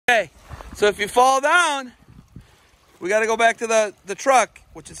Okay, so if you fall down, we got to go back to the truck,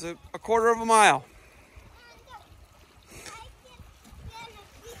 which is a quarter of a mile.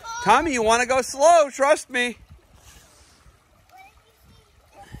 Tommy, you want to go slow, trust me.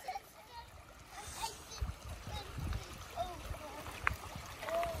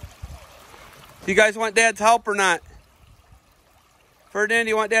 Do you guys want Dad's help or not? Ferdinand, do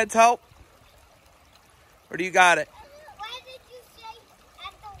you want Dad's help? Or do you got it? Why did you say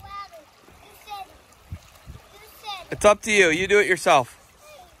at the ladder? You said. It's up to you. You do it yourself.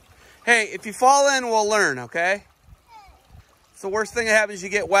 Hey, if you fall in, we'll learn, okay? It's the worst thing that happens. You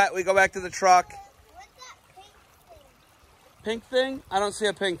get wet. We go back to the truck. What's that pink thing? Pink thing? I don't see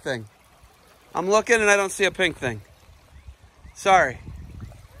a pink thing. I'm looking and I don't see a pink thing. Sorry.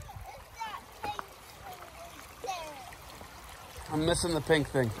 What's that pink thing there? I'm missing the pink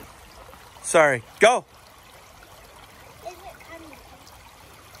thing. Sorry. Go. Is it kind of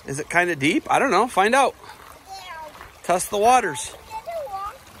deep? Is it kind of deep? I don't know. Find out. Yeah. Test the waters.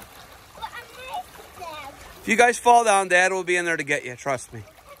 If you guys fall down, Dad will be in there to get you. Trust me.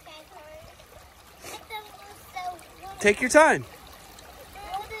 Take your time.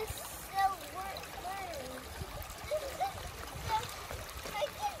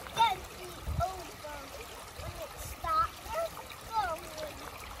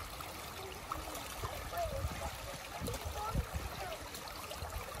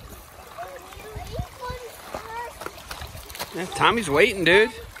 Yeah, Tommy's waiting,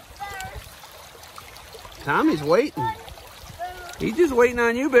 dude. Tommy's waiting. He's just waiting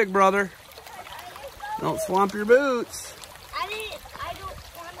on you, big brother. Don't swamp your boots. I don't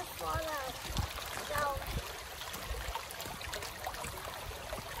want to fall out. So.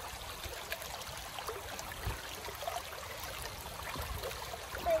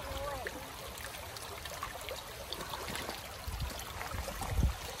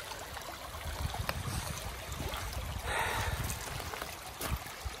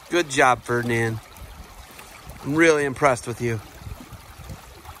 Good job, Ferdinand. I'm really impressed with you.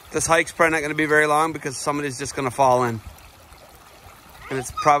 This hike's probably not going to be very long because somebody's just going to fall in. And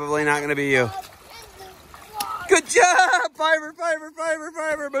it's probably not going to be you. Good job! Fiver, fiver, fiver,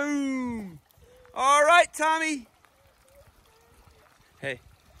 fiver, boom! All right, Tommy. Hey,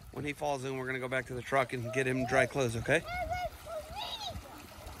 when he falls in, we're going to go back to the truck and get him dry clothes, okay?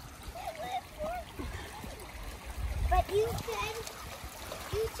 But you said,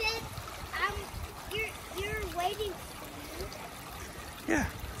 you're waiting for me. Yeah,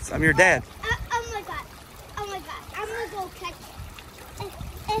 I'm your dad. Oh my God. I'm going to go catch him.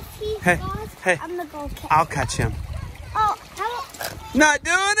 If he falls, hey, I'm going to go catch him. I'll catch him. Oh, how? Not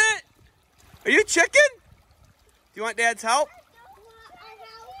doing it? Are you chicken? Do you want Dad's help?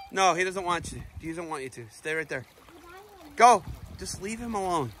 No, he doesn't want you. He doesn't want you to. Stay right there. Go. Just leave him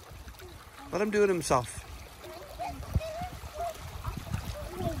alone. Let him do it himself.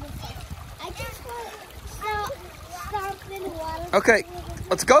 I just want to stop in the water. Okay,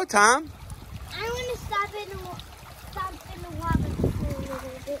 let's go, Tom. I want to stop in the water for a little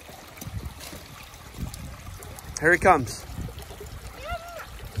bit. Here he comes.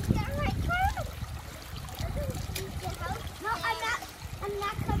 No, I'm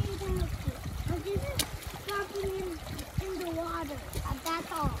not coming down with you. I'm just stomping in the water.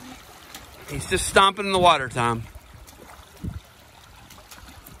 That's all. He's just stomping in the water, Tom.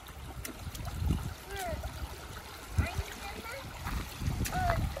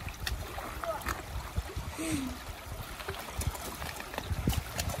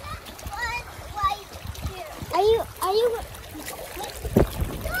 Are you?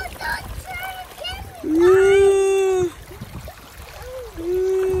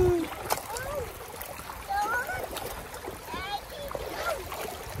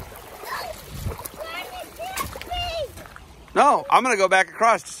 No, I'm going to go back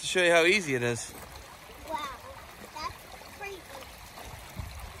across just to show you how easy it is. Wow, that's crazy.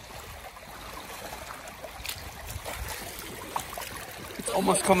 It's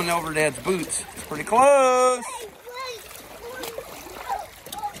almost coming over Dad's boots. It's pretty close.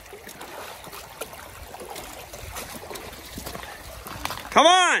 Come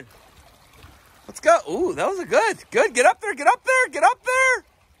on. Let's go. Ooh, that was a good. Good. Get up there. Get up there. Get up there.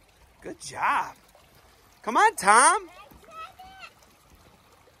 Good job. Come on, Tom.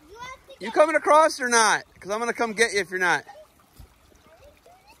 You coming across or not? Because I'm going to come get you if you're not.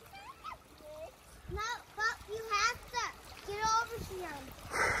 No, but you have to get over here.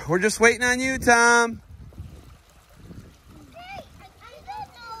 We're just waiting on you, Tom. Hey, I'm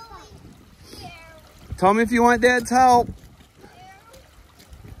over here. Tell me if you want Dad's help.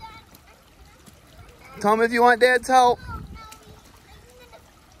 Tell me if you want Dad's help.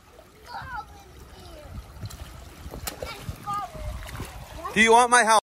 Do you want my help?